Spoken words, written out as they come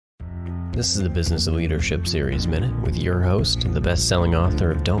This is the Business of Leadership Series Minute with your host, the best-selling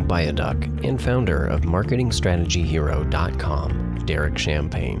author of Don't Buy a Duck and founder of MarketingStrategyHero.com, Derek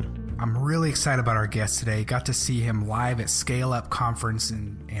Champagne. I'm really excited about our guest today. Got to see him live at Scale Up Conference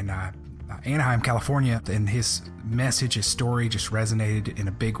in Anaheim, California, and his message, his story just resonated in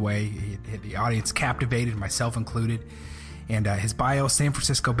a big way. The audience captivated, myself included. And his bio, San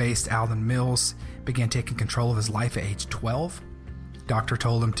Francisco-based Alden Mills, began taking control of his life at age 12. Doctor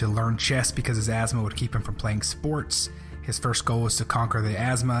told him to learn chess because his asthma would keep him from playing sports. His first goal was to conquer the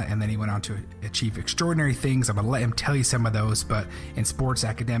asthma, and then he went on to achieve extraordinary things. I'm going to let him tell you some of those, but in sports,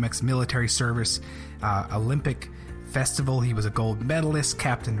 academics, military service, Olympic festival, he was a gold medalist,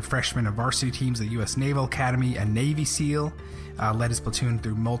 captain and freshman of varsity teams at the U.S. Naval Academy, a Navy SEAL, led his platoon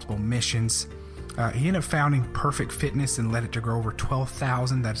through multiple missions. He ended up founding Perfect Fitness and led it to grow over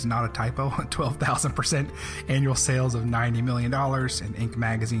 12,000, that is not a typo, 12,000% annual sales of $90 million, and Inc.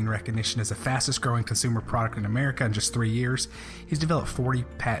 magazine recognition as the fastest growing consumer product in America in just 3 years. He's developed 40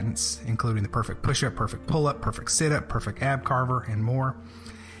 patents, including the perfect push-up, perfect pull-up, perfect sit-up, perfect ab carver, and more.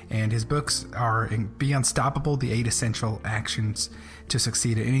 And his books are Be Unstoppable, The 8 Essential Actions to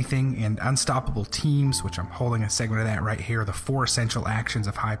Succeed at Anything, and Unstoppable Teams, which I'm holding a segment of that right here, the 4 Essential Actions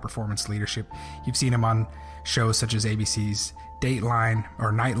of High Performance Leadership. You've seen him on shows such as ABC's Dateline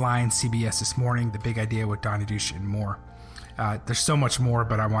or Nightline, CBS This Morning, The Big Idea with Donnie Dush, and more. There's so much more,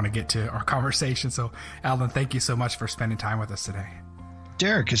 but I want to get to our conversation. So, Alden, thank you so much for spending time with us today.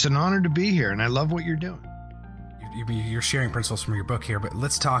 Derek, it's an honor to be here, and I love what you're doing. You're sharing principles from your book here, but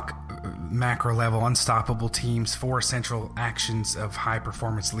let's talk macro level, unstoppable teams, 4 essential actions of high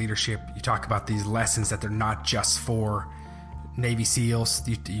performance leadership. You talk about these lessons that they're not just for Navy SEALs.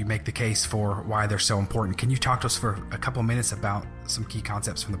 You make the case for why they're so important. Can you talk to us for a couple minutes about some key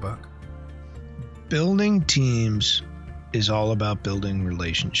concepts from the book? Building teams is all about building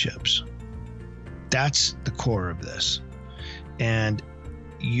relationships. That's the core of this. And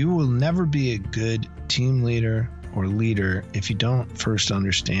you will never be a good team leader or leader if you don't first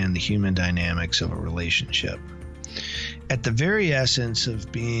understand the human dynamics of a relationship. At the very essence of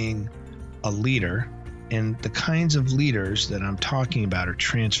being a leader, and the kinds of leaders that I'm talking about are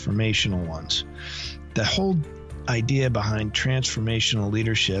transformational ones. The whole idea behind transformational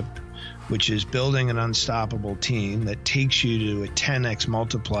leadership, which is building an unstoppable team that takes you to a 10x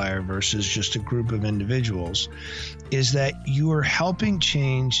multiplier versus just a group of individuals, is that you are helping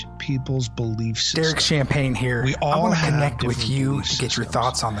change people's belief systems. Derek Champagne here. I want to connect with you to get your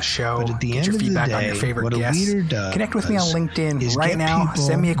thoughts on the show, but at the get end your of the feedback day, on your favorite what guests. A leader does connect with me on LinkedIn right now. People,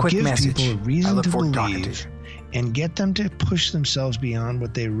 send me a quick give message. People a reason I look to forward to talking to you. and get them to push themselves beyond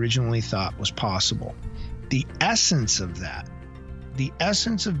what they originally thought was possible. The essence of that, the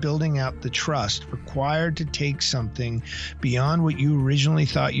essence of building out the trust required to take something beyond what you originally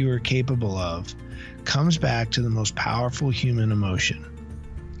thought you were capable of, comes back to the most powerful human emotion,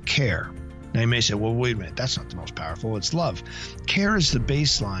 care. Now you may say, well, wait a minute, that's not the most powerful, it's love. Care is the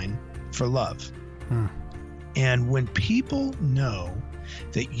baseline for love. And when people know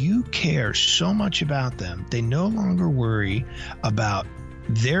that you care so much about them, they no longer worry about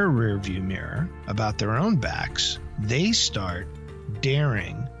their rearview mirror, about their own backs. They start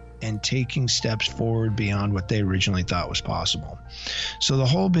daring and taking steps forward beyond what they originally thought was possible. So the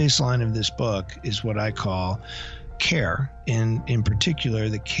whole baseline of this book is what I call CARE, in particular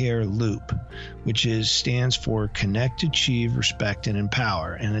the CARE loop, which stands for Connect, Achieve, Respect, and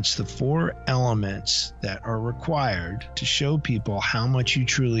Empower. And it's the 4 elements that are required to show people how much you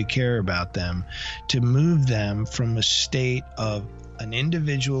truly care about them, to move them from a state of an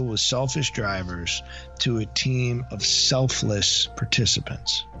individual with selfish drivers to a team of selfless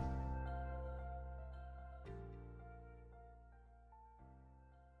participants.